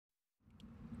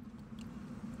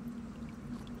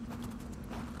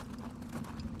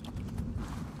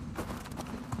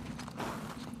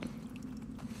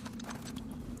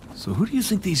So who do you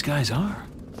think these guys are?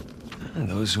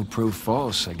 Those who prove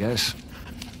false, I guess.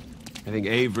 I think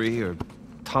Avery, or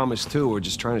Thomas too, were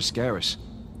just trying to scare us.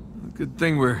 Good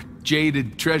thing we're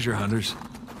jaded treasure hunters.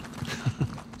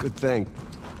 Good thing.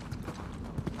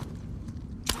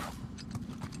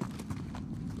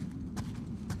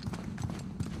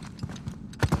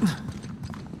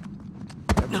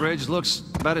 That bridge looks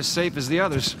about as safe as the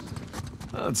others.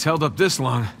 Well, it's held up this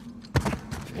long.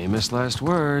 Famous last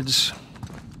words.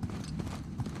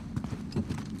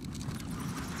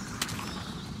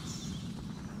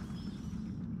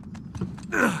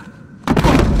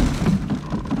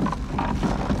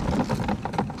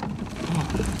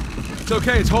 It's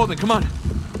okay, it's holding, come on.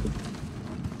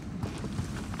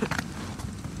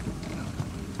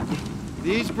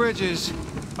 These bridges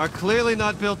are clearly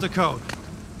not built to code.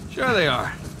 Sure they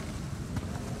are.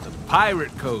 The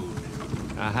pirate code.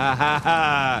 Ha ha ha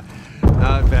ha!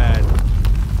 Not bad.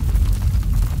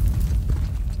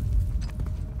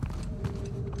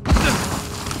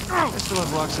 I still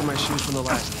have rocks in my shoes from the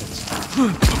last hits.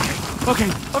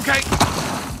 Okay.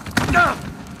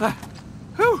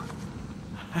 Whew.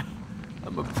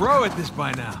 I'm a pro at this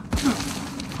by now.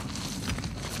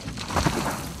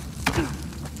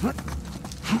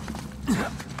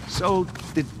 So,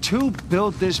 did two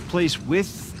build this place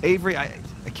with Avery? I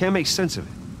can't make sense of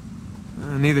it.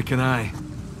 Neither can I. I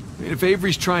mean, if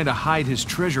Avery's trying to hide his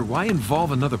treasure, why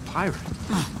involve another pirate?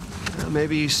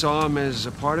 Maybe he saw him as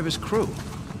a part of his crew.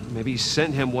 Maybe he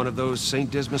sent him one of those St.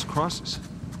 Dismas crosses.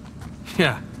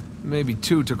 Yeah, maybe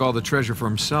two took all the treasure for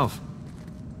himself.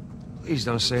 Please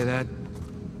don't say that.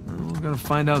 Well, we're gonna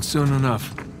find out soon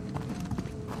enough.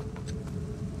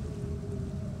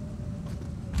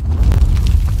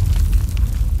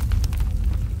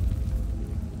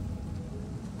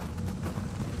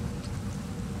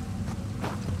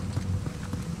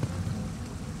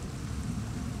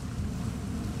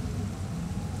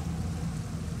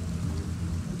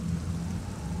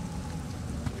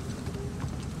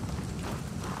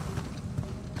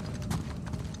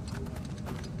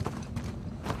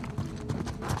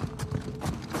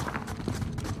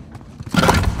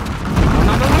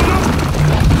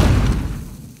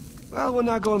 Well, we're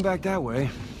not going back that way.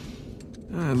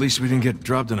 At least we didn't get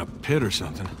dropped in a pit or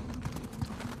something.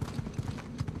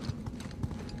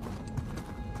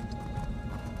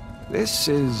 This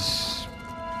is...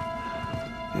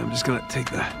 Yeah, I'm just gonna take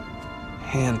the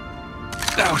hand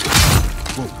out.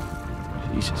 Whoa.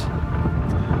 Jesus.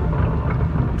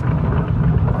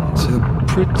 It's a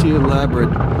pretty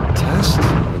elaborate test?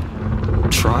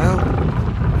 Trial?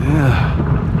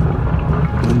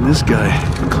 Yeah. And this guy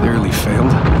clearly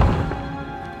failed.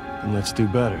 And let's do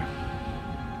better.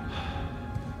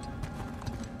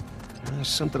 There's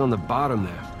something on the bottom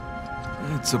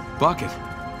there. It's a bucket.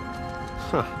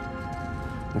 Huh.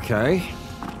 Okay.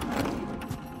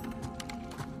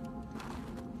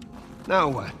 Now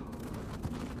what?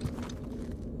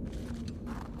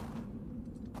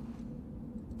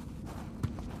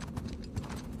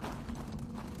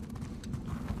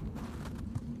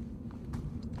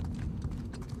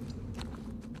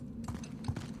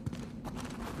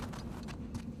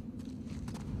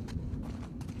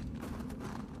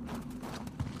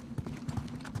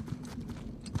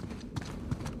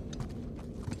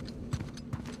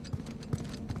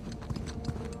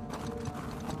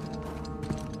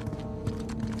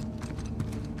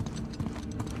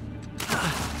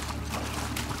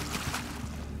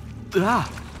 Ah!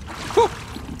 Whew.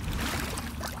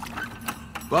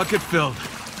 Bucket filled.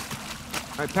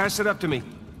 All right, pass it up to me.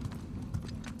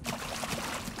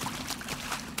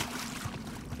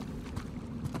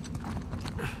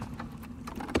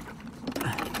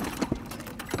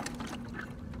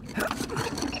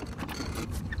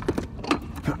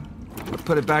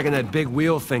 Put it back in that big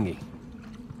wheel thingy.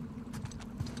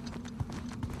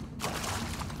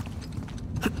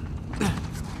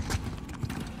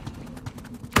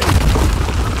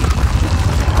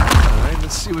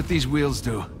 See what these wheels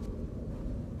do.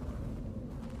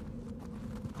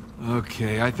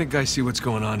 Okay, I think I see what's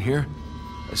going on here.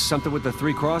 Something with the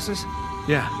three crosses?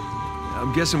 Yeah.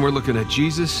 I'm guessing we're looking at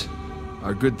Jesus,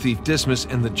 our good thief Dismas,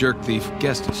 and the jerk thief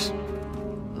Gestus.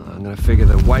 I'm gonna figure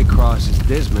the white cross is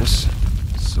Dismas.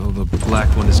 So the black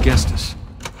one is Gestus.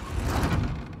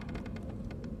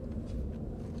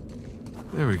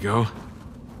 There we go.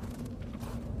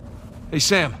 Hey,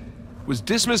 Sam. Was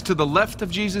Dismas to the left of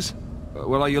Jesus?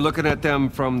 Well, are you looking at them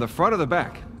from the front or the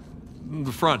back?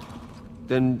 The front.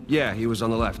 Then, yeah, he was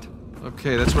on the left.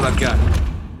 Okay, that's what I've got.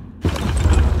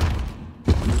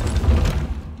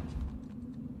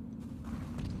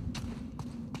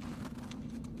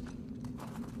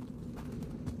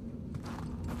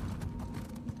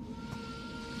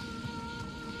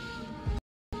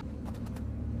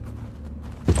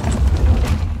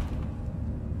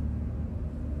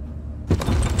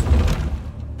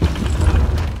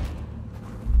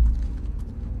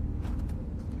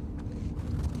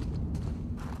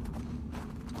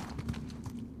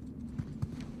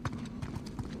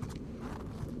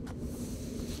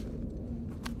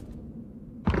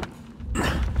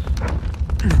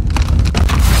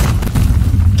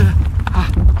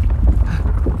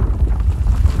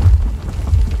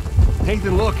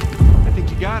 Ethan, look. I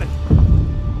think you got it.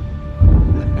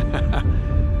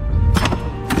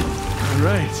 All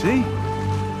right, see?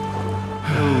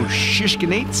 No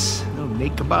shishkinates, no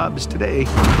naked kebabs today.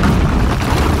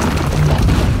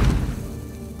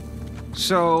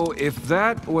 So, if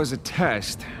that was a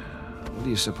test, what do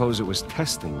you suppose it was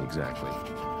testing exactly?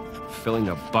 Filling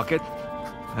a bucket?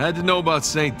 I had to know about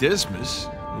St. Dismas,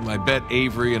 whom I bet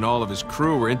Avery and all of his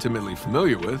crew were intimately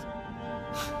familiar with.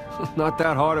 Not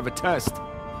that hard of a test.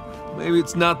 Maybe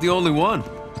it's not the only one.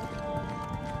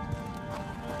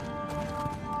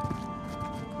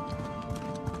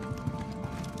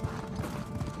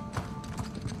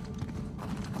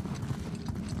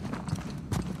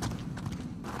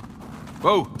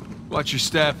 Whoa! Watch your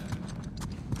step.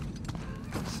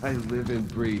 I live and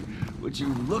breathe. Would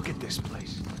you look at this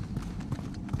place?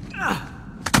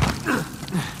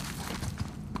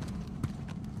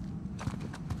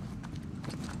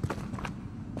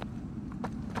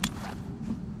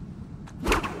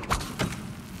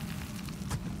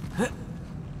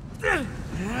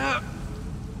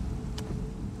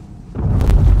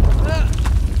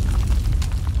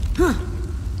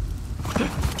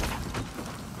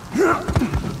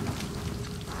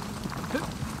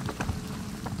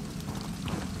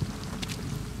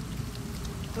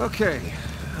 Okay,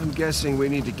 I'm guessing we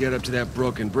need to get up to that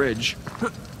broken bridge.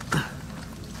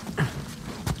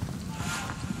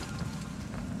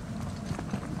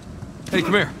 Hey,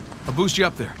 come here. I'll boost you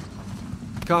up there.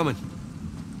 Coming.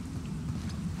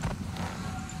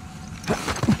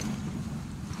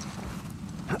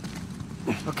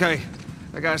 Okay,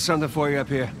 I got something for you up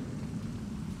here.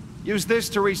 Use this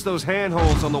to reach those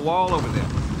handholds on the wall over there.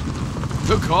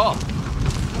 Good call.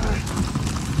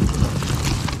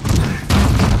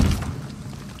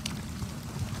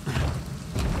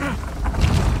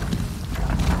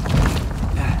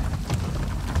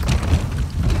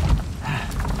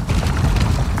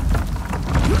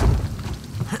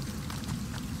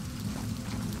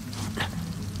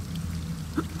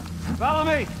 Follow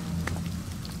me!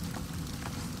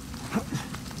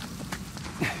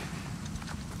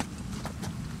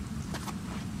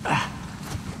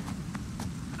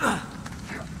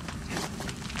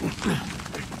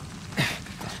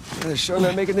 They're sure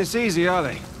not making this easy, are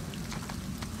they?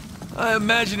 I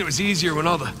imagine it was easier when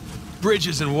all the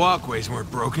bridges and walkways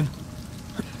weren't broken.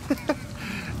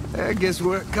 I guess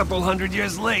we're a couple hundred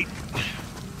years late.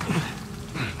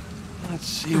 Let's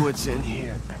see what's in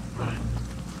here.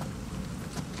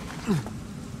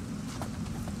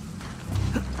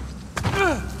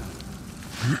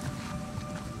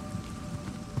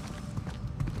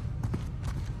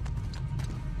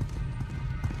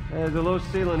 There's a low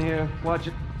ceiling here. Watch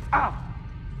it. Ow!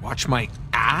 Watch my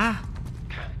ah?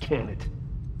 Can it?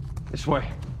 This way.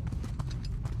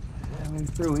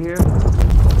 Through here.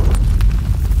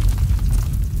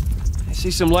 I see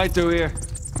some light through here.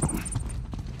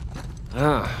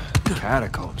 Ah,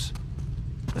 catacombs.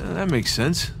 That makes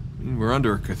sense. I mean, we're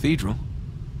under a cathedral.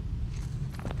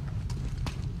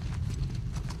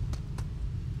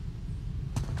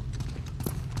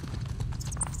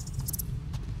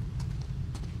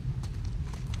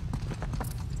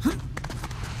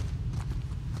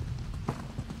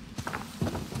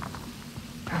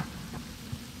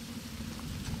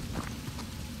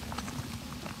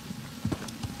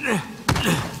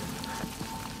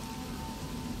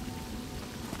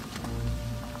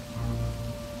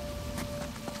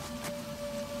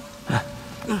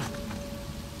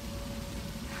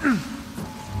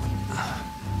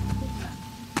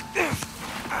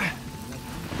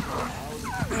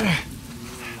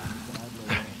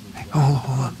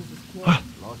 Hold on.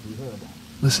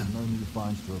 Listen.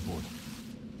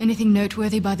 Anything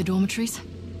noteworthy by the dormitories?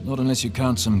 Not unless you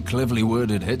count some cleverly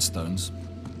worded headstones.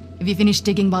 Have you finished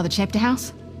digging by the chapter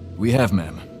house? We have,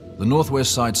 ma'am. The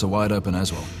northwest sites are wide open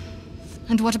as well.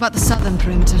 And what about the southern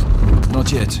perimeter?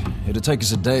 Not yet. It'll take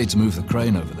us a day to move the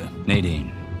crane over there.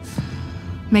 Nadine.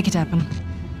 Make it happen.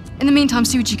 In the meantime,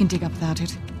 see what you can dig up without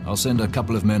it. I'll send a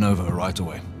couple of men over right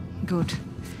away. Good.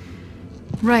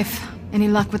 Rafe, any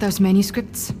luck with those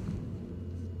manuscripts?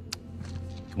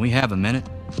 Can we have a minute?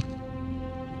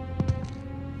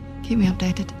 Keep me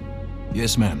updated.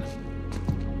 Yes, ma'am.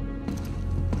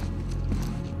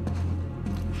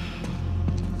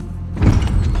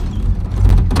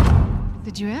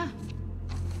 Did you hear?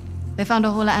 They found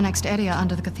a whole annexed area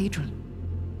under the cathedral.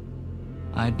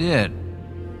 I did.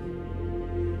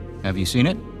 Have you seen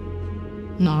it?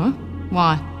 No?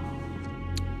 Why?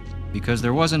 Because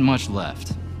there wasn't much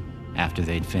left after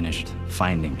they'd finished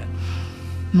finding it.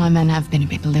 My men have been a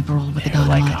bit liberal with the They're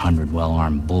like dynamite. 100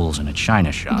 well-armed bulls in a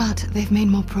china shop. But they've made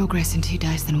more progress in 2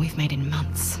 days than we've made in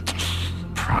months.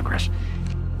 progress.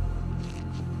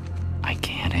 I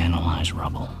can't analyze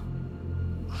rubble.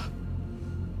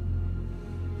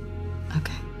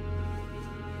 Okay.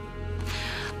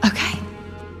 Okay.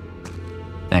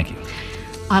 Thank you.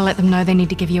 I'll let them know they need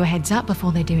to give you a heads up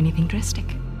before they do anything drastic.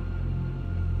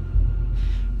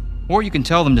 Or you can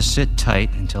tell them to sit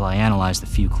tight until I analyze the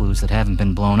few clues that haven't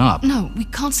been blown up. No, we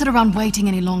can't sit around waiting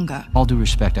any longer. All due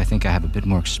respect, I think I have a bit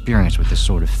more experience with this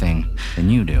sort of thing than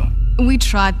you do. We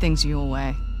tried things your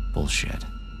way. Bullshit.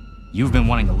 You've been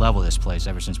wanting to level this place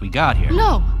ever since we got here.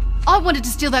 No! I wanted to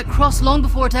steal that cross long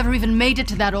before it ever even made it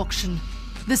to that auction.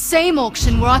 The same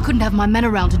auction where I couldn't have my men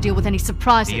around to deal with any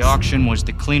surprises. The auction was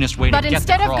the cleanest way to get the cross.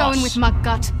 But instead of going with my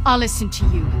gut, I'll listen to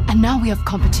you. And now we have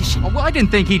competition. Oh, well, I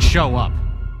didn't think he'd show up.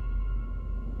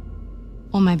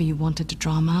 Or maybe you wanted to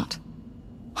draw him out.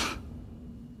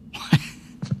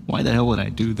 Why the hell would I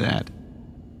do that?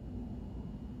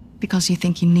 Because you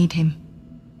think you need him.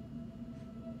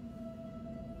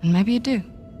 And maybe you do.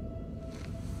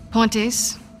 Point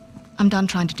is, I'm done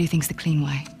trying to do things the clean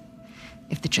way.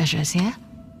 If the treasure is here,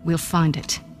 we'll find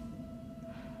it.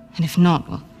 And if not,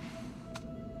 well...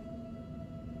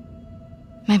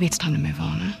 maybe it's time to move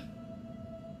on, huh?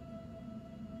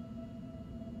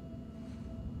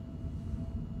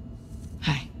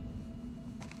 Hey.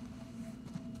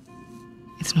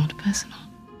 It's not personal.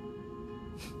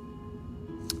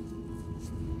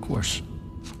 Of course.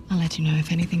 I'll let you know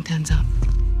if anything turns up.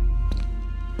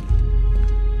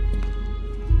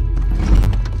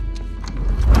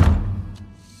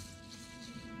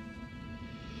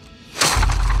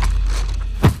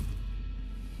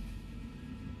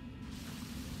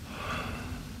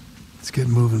 Let's get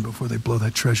moving before they blow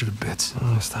that treasure to bits.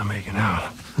 Stop making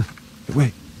out.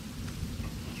 Wait.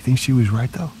 You think she was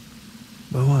right, though?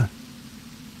 About what?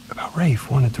 About Rafe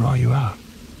wanting to draw you out.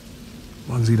 As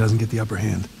long as he doesn't get the upper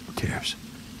hand, who cares?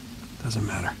 Doesn't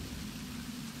matter.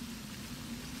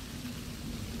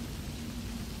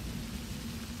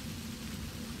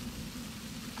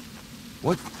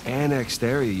 What annexed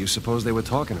area you suppose they were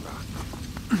talking about?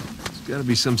 There's gotta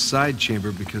be some side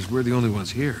chamber because we're the only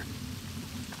ones here.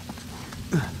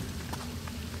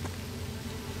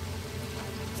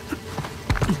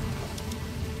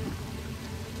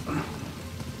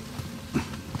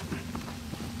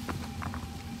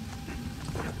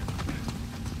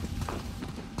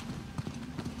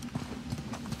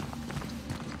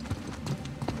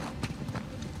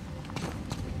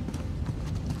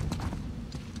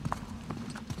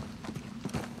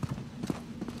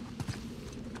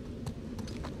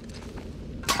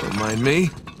 Don't mind me.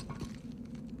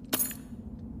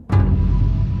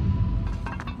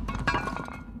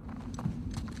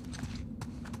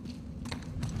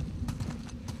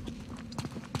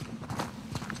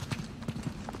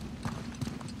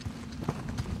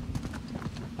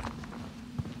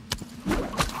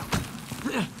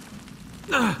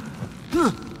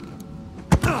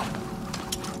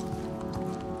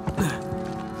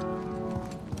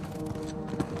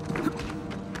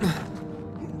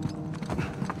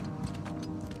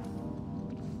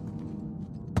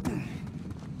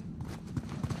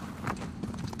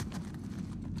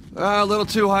 A little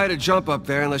too high to jump up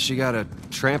there unless you got a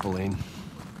trampoline.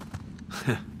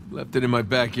 Left it in my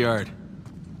backyard.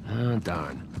 Oh,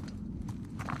 darn.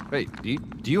 Wait,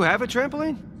 do you have a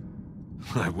trampoline?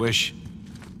 I wish.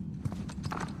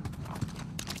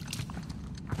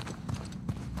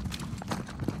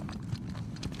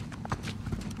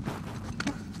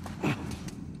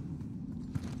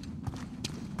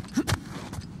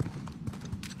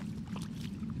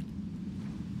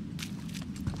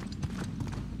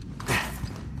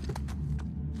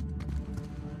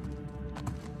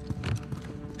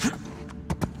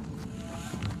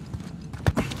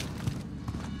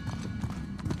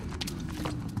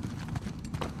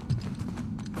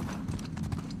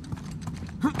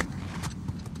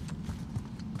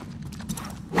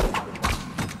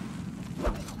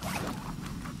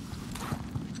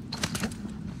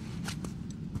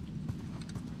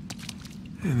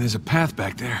 And there's a path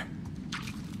back there.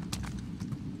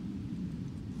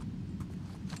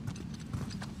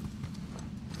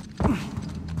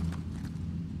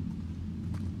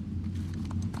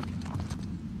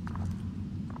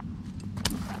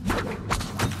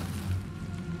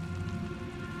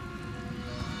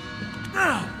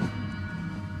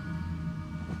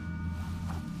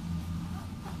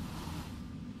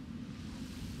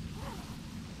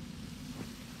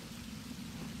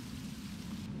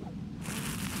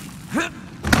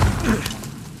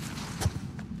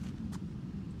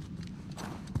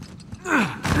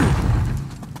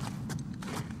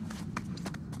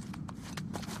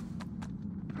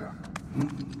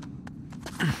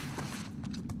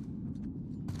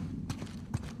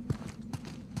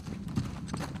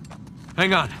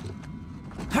 Hang on.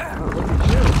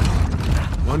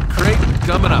 One crate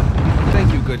coming up.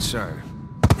 Thank you, good sir.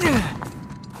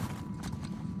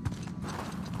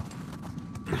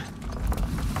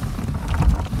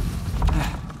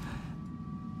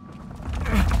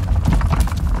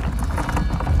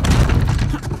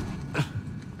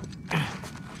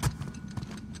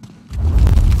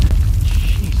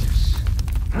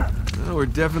 Well, we're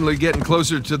definitely getting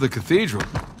closer to the cathedral.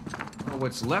 Well,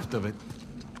 what's left of it.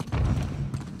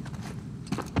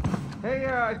 Hey,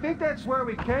 I think that's where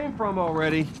we came from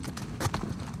already.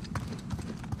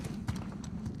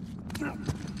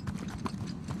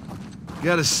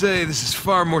 Gotta say, this is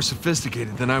far more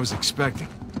sophisticated than I was expecting.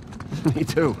 Me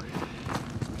too.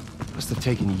 Must have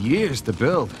taken years to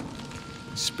build.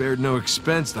 Spared no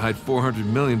expense to hide 400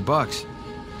 million bucks.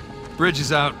 Bridge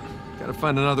is out. Gotta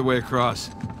find another way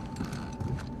across.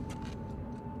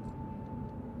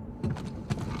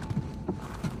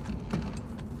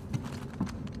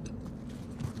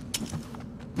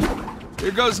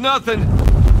 Here goes nothing.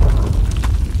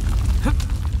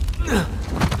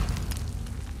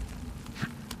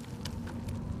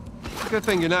 Good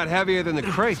thing you're not heavier than the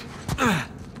crate.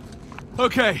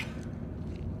 Okay.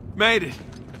 Made it.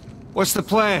 What's the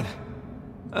plan?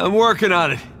 I'm working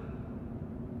on it.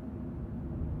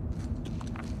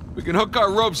 We can hook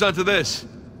our ropes onto this.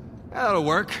 That'll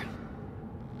work.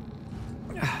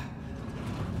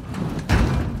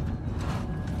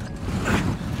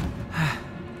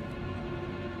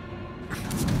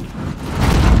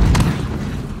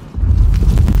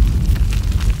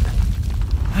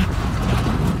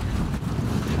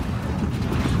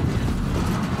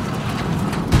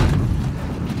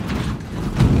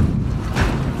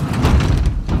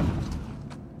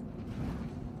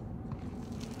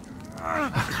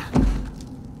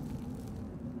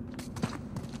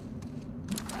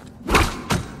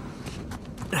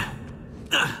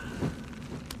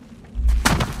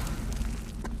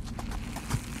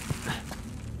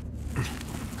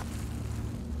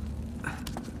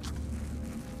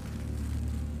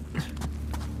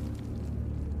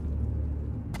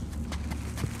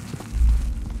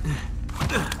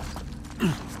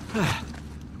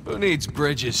 Who needs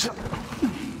bridges?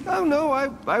 Oh, no,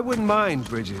 I wouldn't mind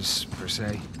bridges, per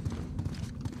se.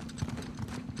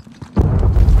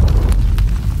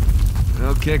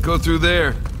 Well, can't go through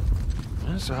there.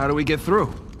 So how do we get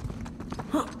through?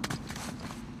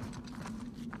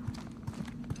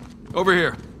 Over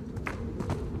here.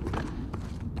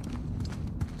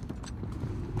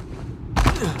 Look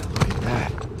at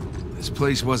that. This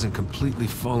place wasn't completely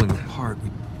falling apart.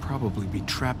 We'd probably be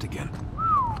trapped again.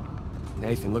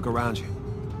 Nathan, look around you.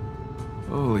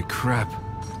 Holy crap.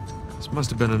 This must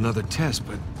have been another test,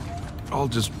 but it all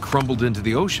just crumbled into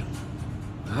the ocean.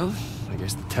 Well, I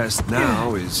guess the test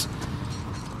now is...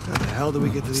 How the hell do we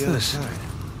get to the other this? side?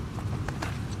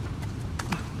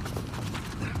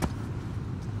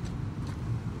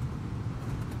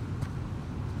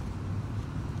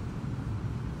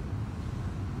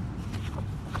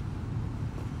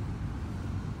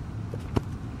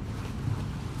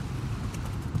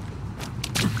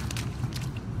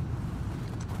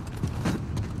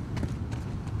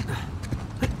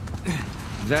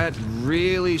 That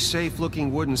really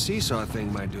safe-looking wooden seesaw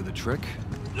thing might do the trick.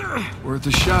 Worth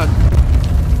a shot.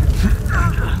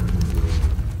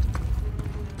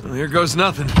 Well, here goes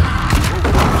nothing.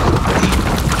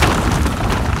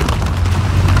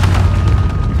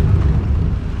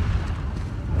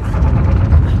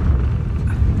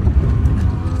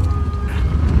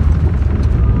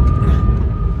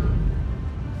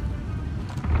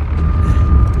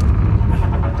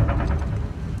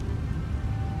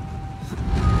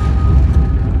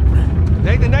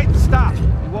 Nathan, stop!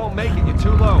 You won't make it, you're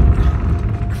too low.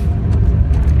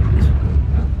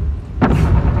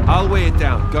 I'll weigh it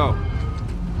down, go.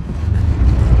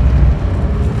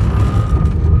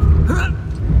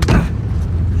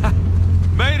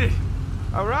 Made it!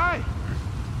 All right.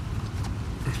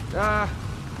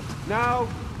 Now,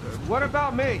 what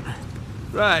about me?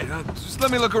 Right, just let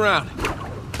me look around.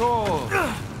 Cool.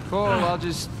 Cool, I'll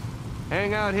just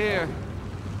hang out here.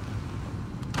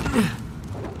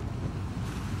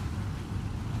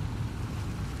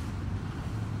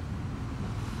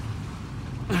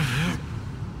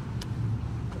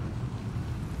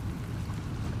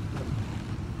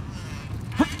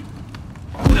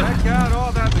 Check out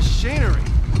all that machinery.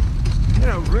 You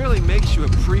know, it really makes you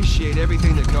appreciate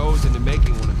everything that goes into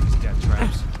making one of these death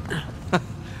traps.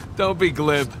 Don't be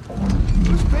glib.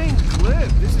 Who's being glib?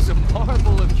 This is a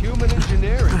marvel of human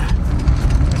engineering.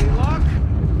 Any luck?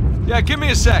 Yeah, give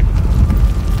me a sec.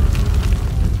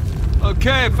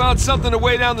 Okay, I found something to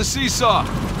weigh down the seesaw.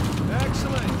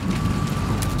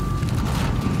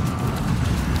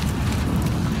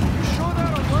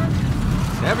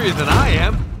 heavier than I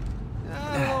am.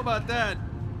 I don't know about that.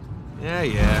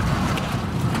 Yeah.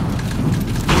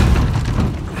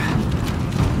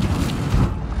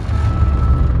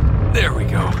 There we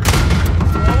go.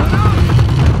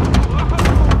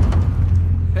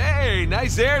 Hey,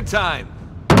 nice air time.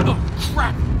 Oh,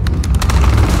 crap!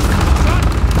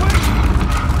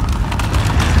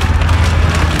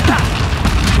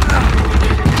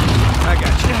 I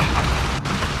got you.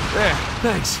 There.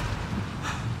 Thanks.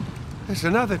 There's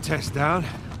another test down.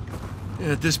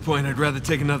 Yeah, at this point, I'd rather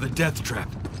take another death trap.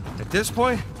 At this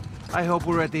point, I hope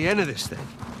we're at the end of this thing.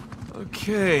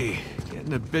 Okay,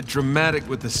 getting a bit dramatic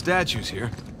with the statues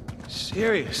here.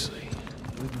 Seriously?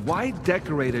 Why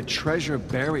decorate a treasure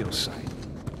burial site?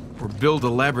 Or build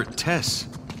elaborate tests.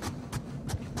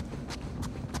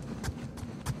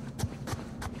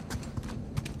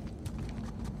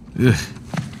 Ugh.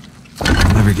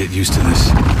 I'll never get used to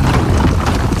this.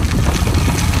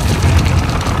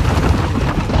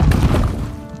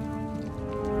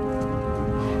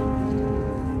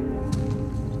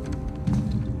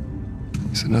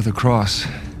 It's another cross.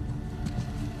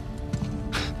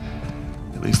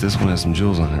 At least this one has some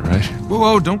jewels on it, right?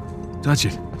 Whoa, don't touch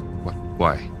it. What?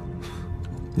 Why?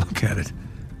 Look at it.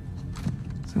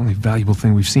 It's the only valuable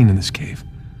thing we've seen in this cave.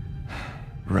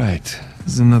 Right.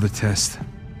 This is another test.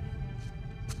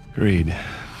 Agreed.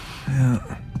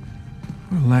 Yeah.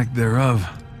 Or lack thereof.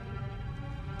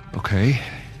 Okay,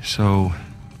 so...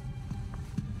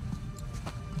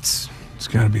 It's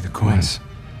gotta be the coins.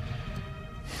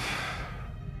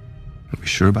 Are we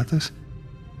sure about this?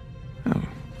 Oh,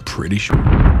 pretty sure.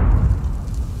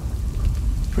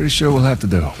 Pretty sure we'll have to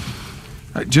do.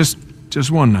 Just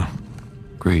one now.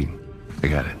 Agreed. I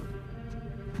got it.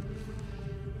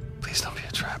 Please don't be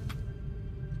a trap.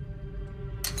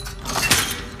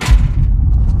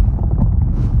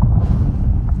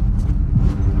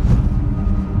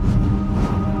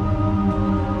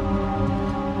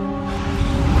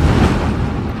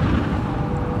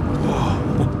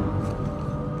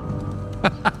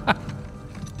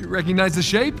 You recognize the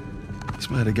shape? It's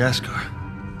Madagascar.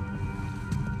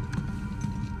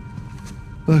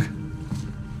 Look.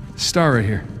 Star right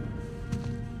here.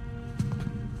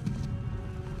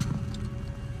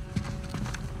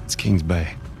 It's Kings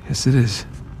Bay. Yes, it is.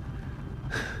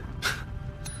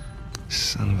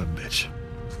 Son of a bitch.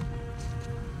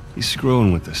 He's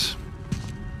screwing with us.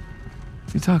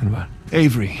 What are you talking about?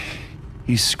 Avery,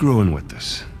 he's screwing with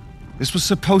us. This was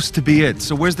supposed to be it,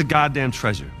 so where's the goddamn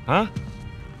treasure, huh?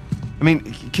 I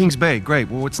mean, Kings Bay, great.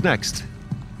 Well, what's next?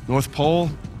 North Pole?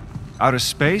 Outer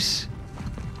space?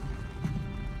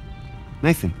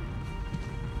 Nathan.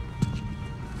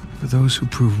 For those who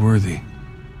prove worthy,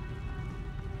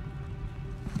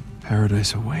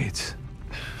 paradise awaits.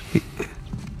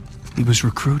 He was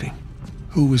recruiting.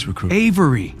 Who was recruiting?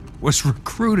 Avery was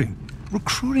recruiting.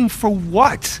 Recruiting for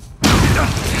what?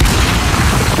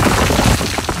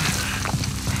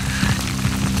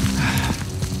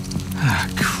 Ah,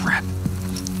 crap.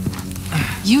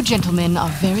 You gentlemen are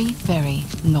very, very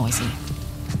noisy.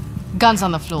 Guns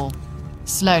on the floor.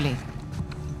 Slowly.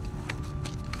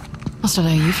 Must have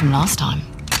known you from last time.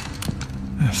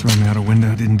 Throw me out a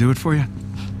window didn't do it for you?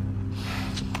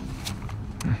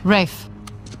 Rafe.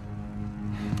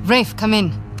 Rafe, come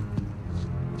in.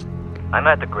 I'm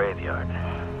at the graveyard.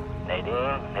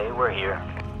 Nadine, hey, we're here.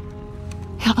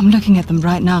 Yeah, I'm looking at them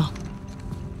right now.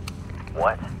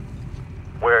 What?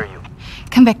 Where are you?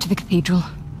 Come back to the cathedral.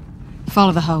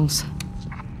 Follow the holes.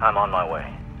 I'm on my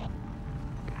way.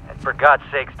 And for God's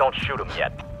sakes, don't shoot him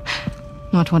yet.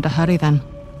 Not want to hurry then.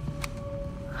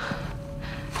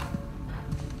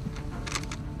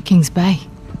 Kings Bay.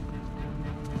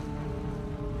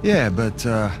 Yeah, but,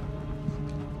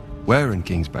 where in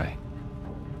Kings Bay?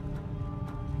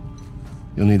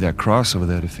 You'll need that cross over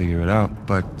there to figure it out,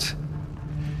 but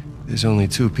there's only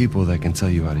 2 people that can tell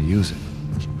you how to use it.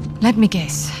 Let me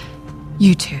guess.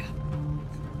 You two.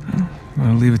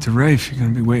 I'll leave it to Rafe. You're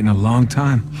gonna be waiting a long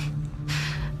time.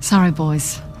 Sorry,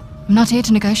 boys. I'm not here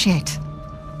to negotiate.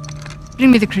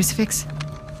 Bring me the crucifix.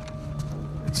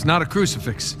 It's not a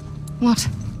crucifix. What?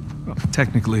 Well,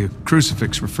 technically, a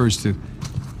crucifix refers to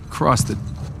a cross that...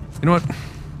 You know what?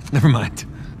 Never mind.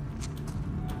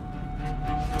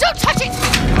 Don't touch it!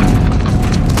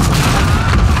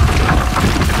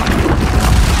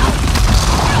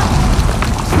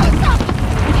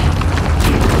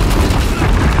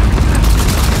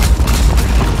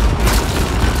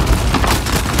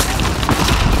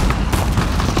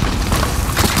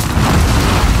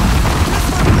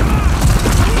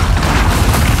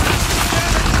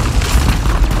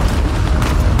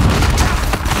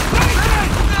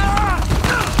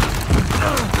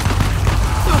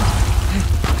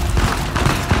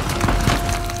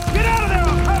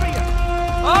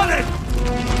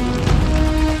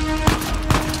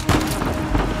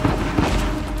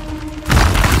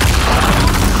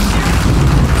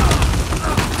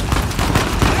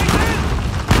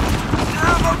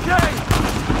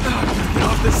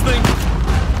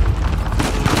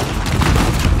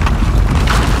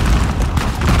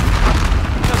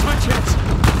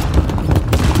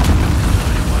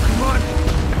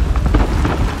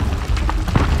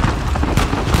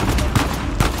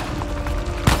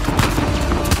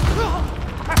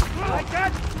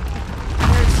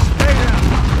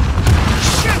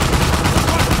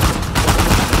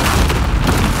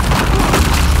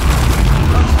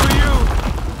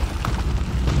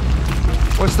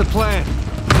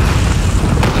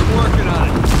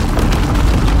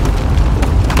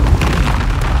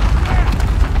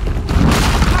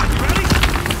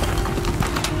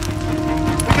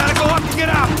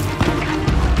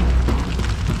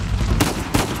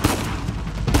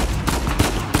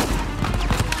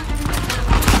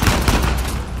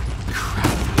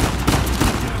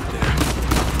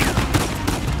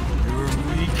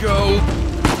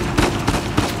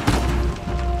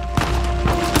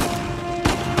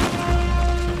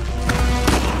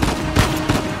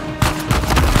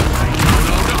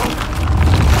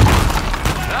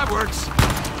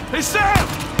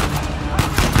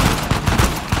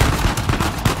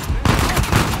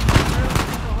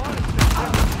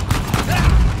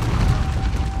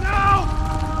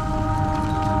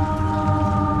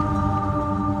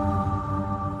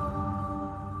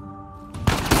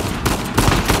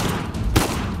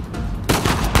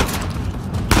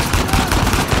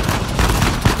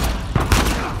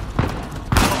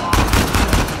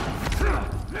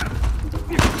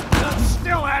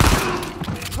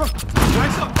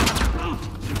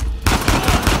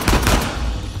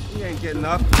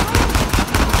 up.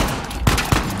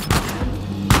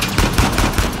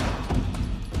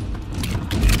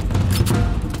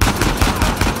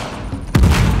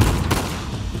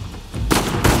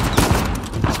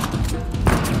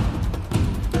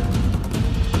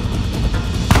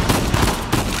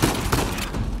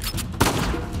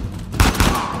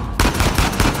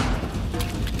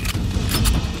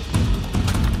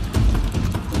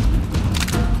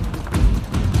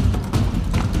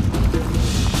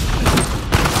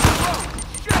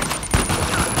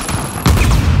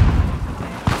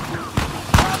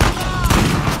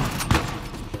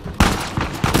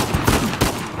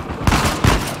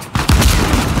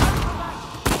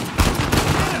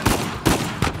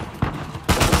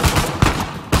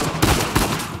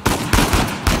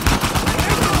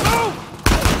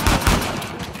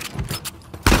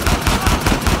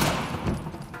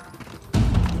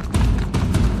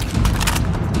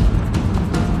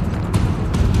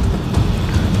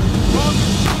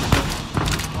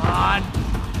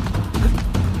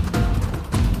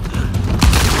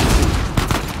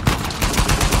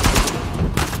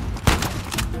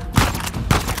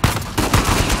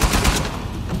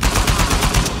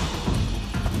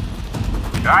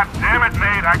 God damn it,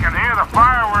 Nate, I can hear the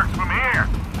fireworks from here.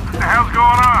 What the hell's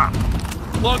going on?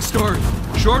 Long story.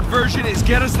 Short version is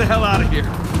get us the hell out of here.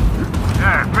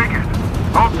 Yeah, figured.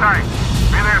 Hold tight.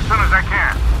 Be there as soon as I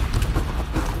can.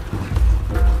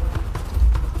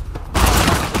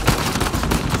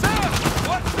 Sam!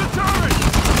 Watch the turret!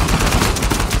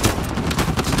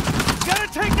 Gotta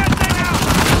take that thing out!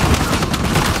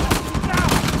 Now!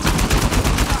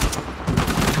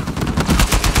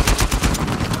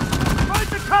 Find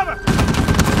the cover!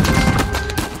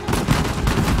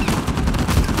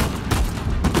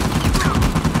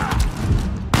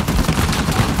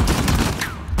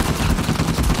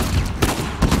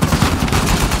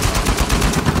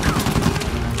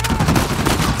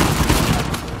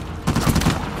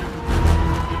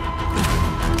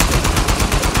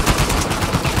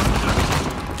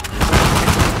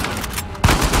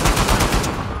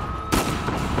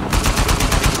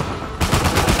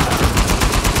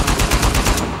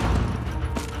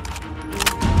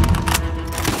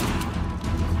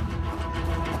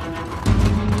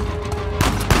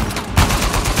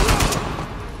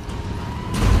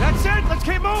 That's it! Let's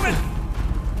keep moving!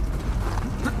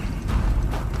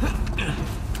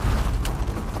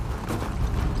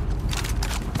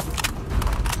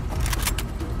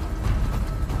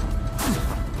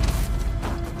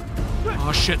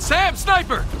 Oh shit, Sam!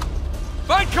 Sniper!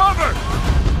 Find cover!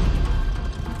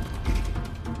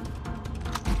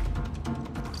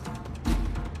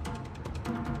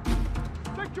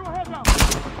 Stick your head out!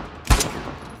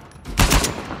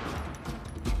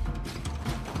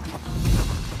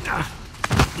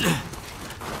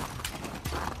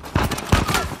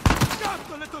 Just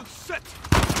a little sit!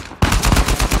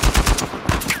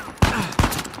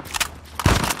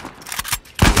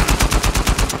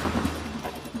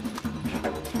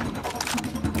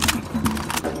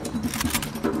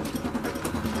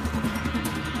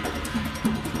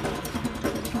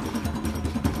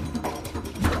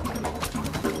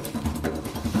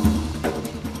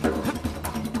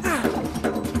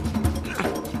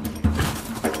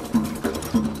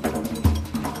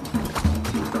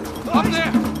 Up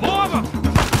there! More of them!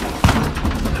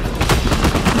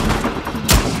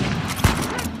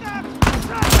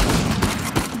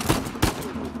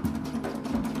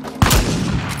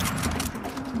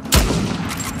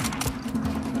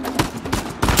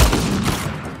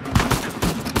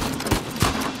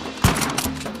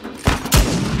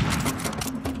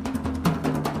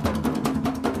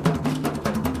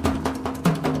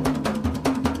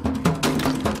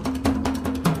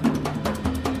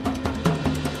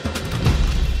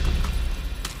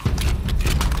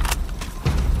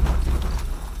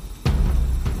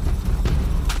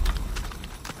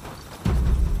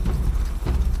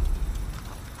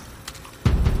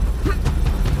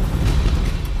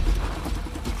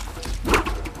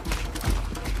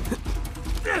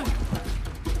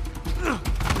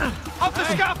 Up the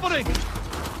scaffolding!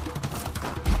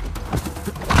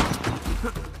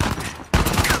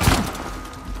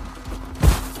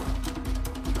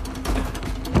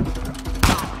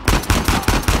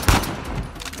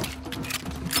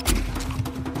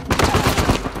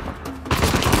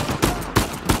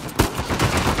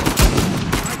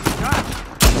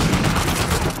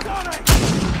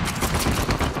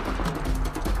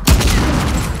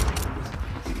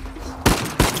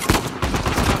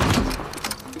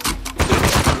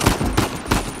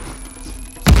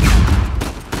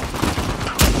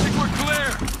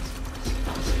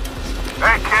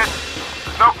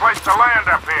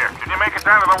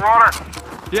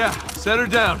 Yeah, set her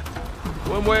down.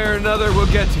 One way or another, we'll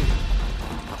get to you.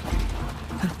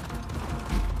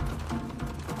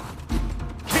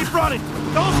 Keep running!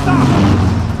 Don't stop!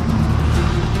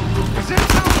 Is it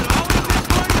coming?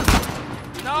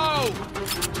 No!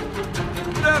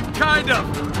 Kind of.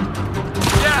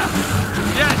 Yeah.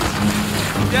 Yes.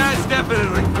 Yes,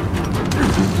 definitely.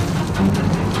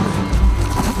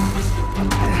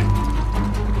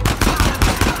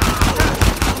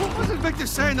 Wasn't Victor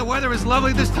saying the weather is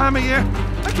lovely this time of year?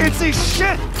 I can't see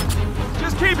shit!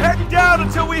 Just keep heading down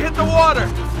until we hit the water.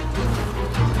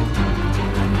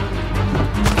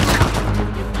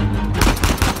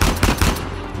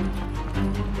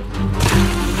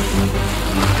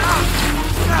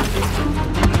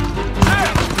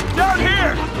 Down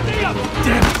here! Damn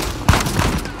it!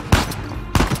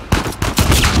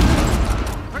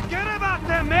 Forget about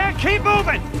them, man! Keep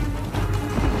moving!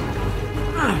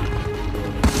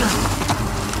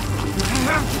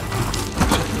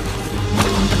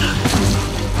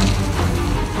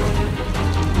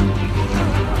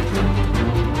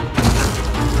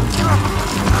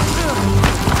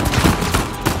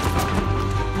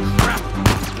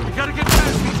 We gotta get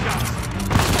past these guys.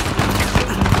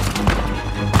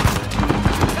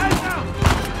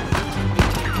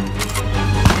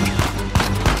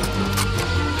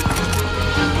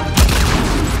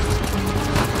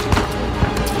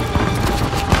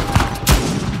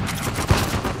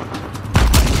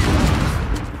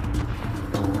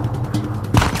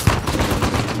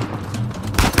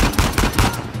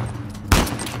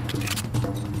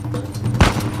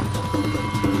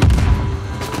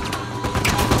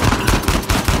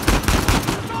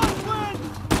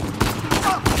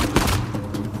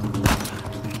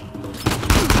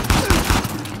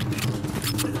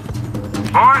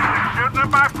 Boys, they're shooting at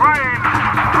my plane!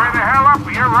 Hurry the hell up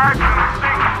or you're right to the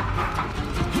sink!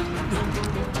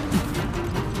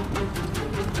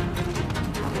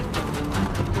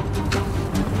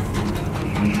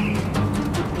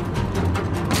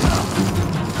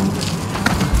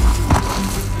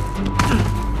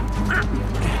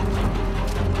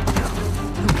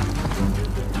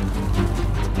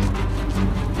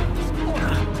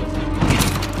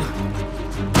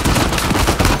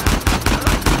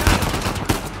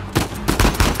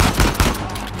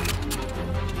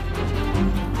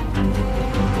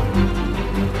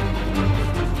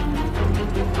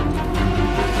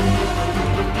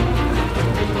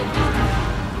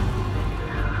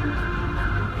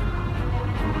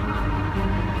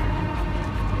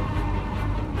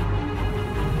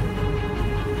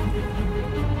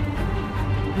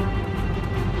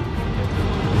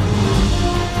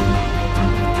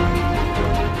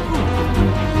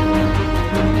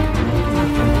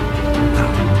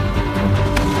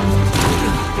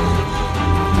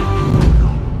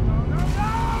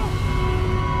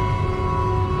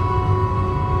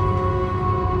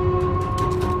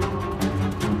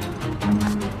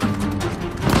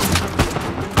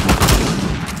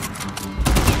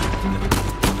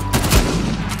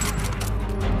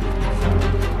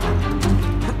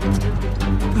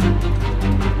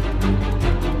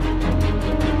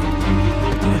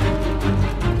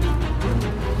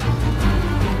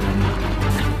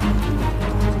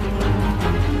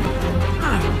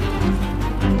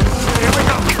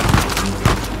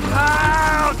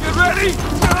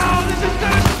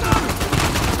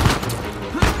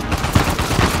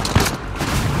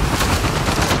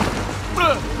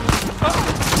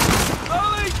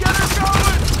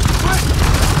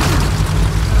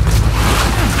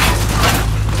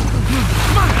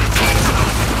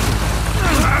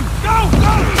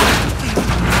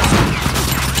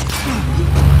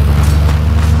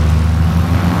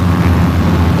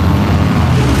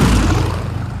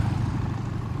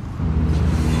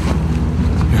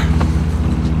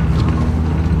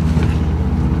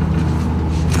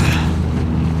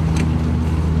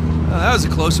 That was a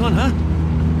close one, huh?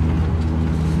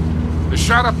 They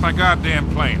shot up my goddamn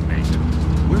plane, Nathan.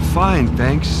 We're fine,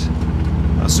 thanks.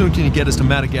 How soon can you get us to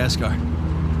Madagascar?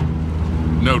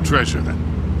 No treasure, then.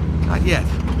 Not yet.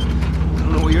 I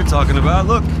don't know what you're talking about.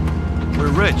 Look, we're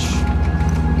rich.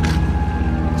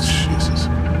 Jesus.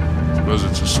 Suppose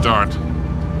it's a start.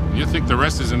 You think the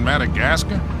rest is in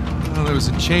Madagascar? Well, there was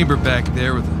a chamber back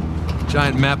there with a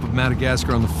giant map of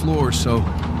Madagascar on the floor, so...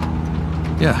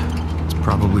 yeah, it's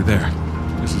probably there.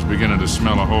 This is beginning to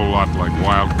smell a whole lot like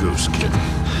Wild Goose, kid.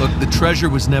 Look, the treasure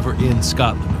was never in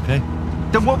Scotland, okay?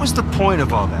 Then what was the point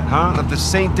of all that, huh? Of the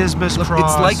St. Dismas Look,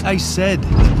 cross? it's like I said.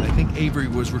 I think Avery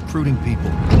was recruiting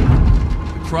people.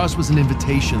 The cross was an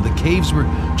invitation. The caves were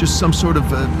just some sort of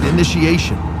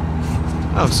initiation.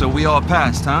 Oh, so we all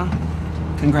passed, huh?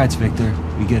 Congrats, Victor.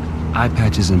 We get eye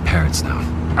patches and parrots now.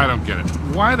 I don't get it.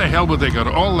 Why the hell would they go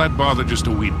to all that bother just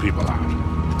to weed people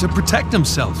out? To protect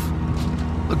himself.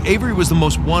 Look, Avery was the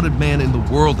most wanted man in the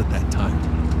world at that time.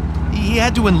 He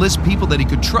had to enlist people that he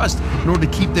could trust in order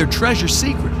to keep their treasure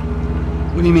secret.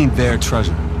 What do you mean, their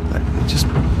treasure? Just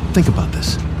think about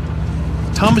this.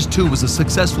 Thomas, too, was a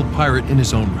successful pirate in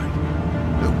his own right.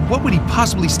 What would he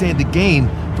possibly stand to gain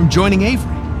from joining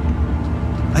Avery?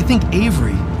 I think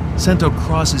Avery sent out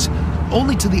crosses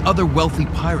only to the other wealthy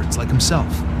pirates like himself.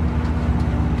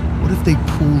 What if they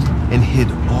pooled and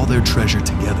hid all their treasure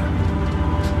together?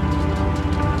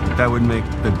 That would make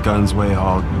the Gunsway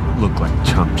haul look like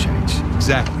chump change.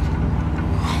 Exactly.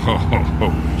 Oh,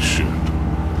 holy shit.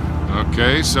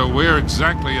 Okay, so where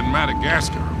exactly in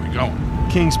Madagascar are we going?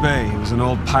 Kings Bay. It was an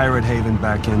old pirate haven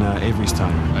back in Avery's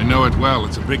time. I know it well.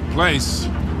 It's a big place.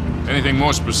 Anything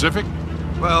more specific?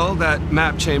 Well, that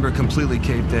map chamber completely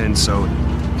caved in, so,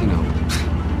 you know.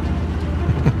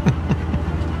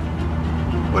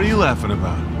 What are you laughing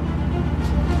about?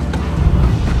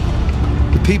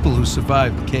 The people who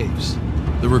survived the caves,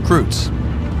 the recruits.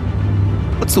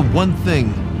 What's the one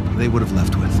thing they would have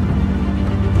left with?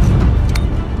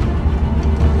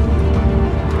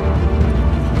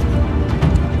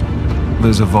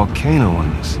 There's a volcano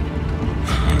on this.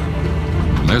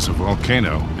 There's a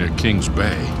volcano near Kings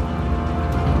Bay.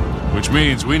 Which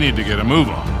means we need to get a move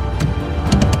on.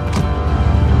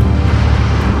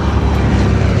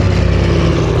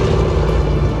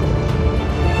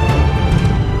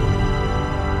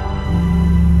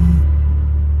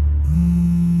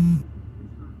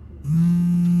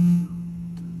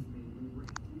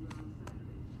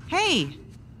 Hey!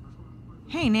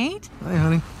 Hey, Nate? Hi,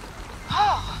 honey.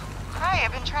 Oh, hi,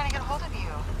 I've been trying to get a hold of you.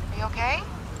 Are you okay?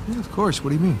 Yeah, of course. What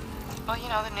do you mean? Well, you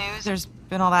know, the news. There's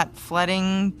been all that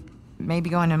flooding. Maybe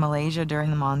going to Malaysia during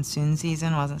the monsoon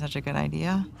season wasn't such a good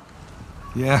idea.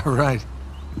 Yeah, right.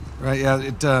 Right, yeah,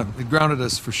 it grounded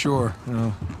us for sure. You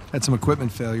know, had some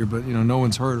equipment failure, but, you know, no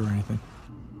one's hurt or anything.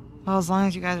 Well, as long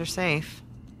as you guys are safe.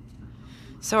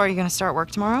 So, are you going to start work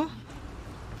tomorrow?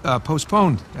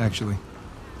 Postponed, actually.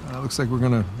 Looks like we're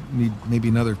gonna need maybe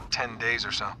another 10 days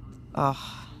or so. Ugh,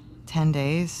 10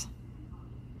 days?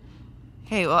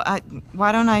 Hey, well,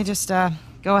 why don't I just,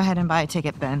 go ahead and buy a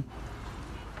ticket then?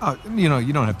 You know,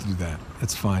 you don't have to do that.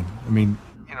 It's fine. I mean,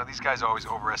 you know, these guys always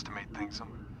overestimate things.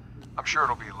 I'm sure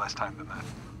it'll be less time than that.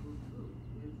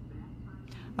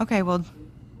 Okay, well,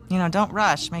 you know, don't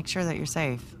rush. Make sure that you're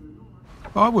safe.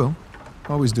 Oh, I will.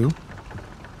 Always do.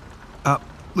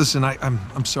 Listen,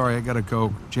 I'm sorry, I gotta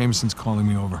go. Jameson's calling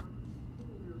me over.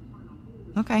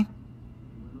 Okay.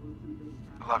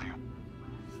 I love you.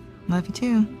 Love you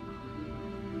too.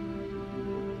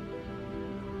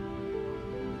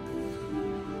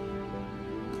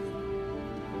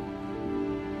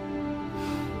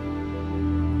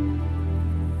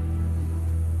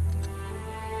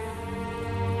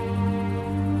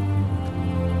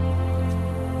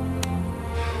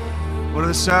 What are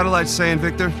the satellites saying,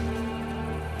 Victor?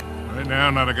 Right now,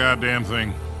 not a goddamn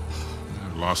thing.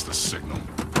 I've lost the signal.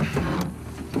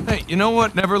 Hey, you know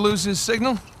what never loses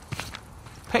signal?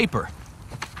 Paper.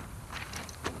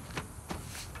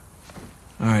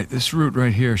 All right, this route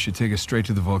right here should take us straight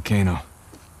to the volcano.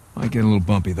 Might get a little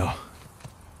bumpy, though.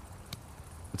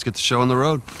 Let's get the show on the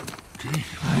road. Okay.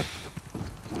 All right.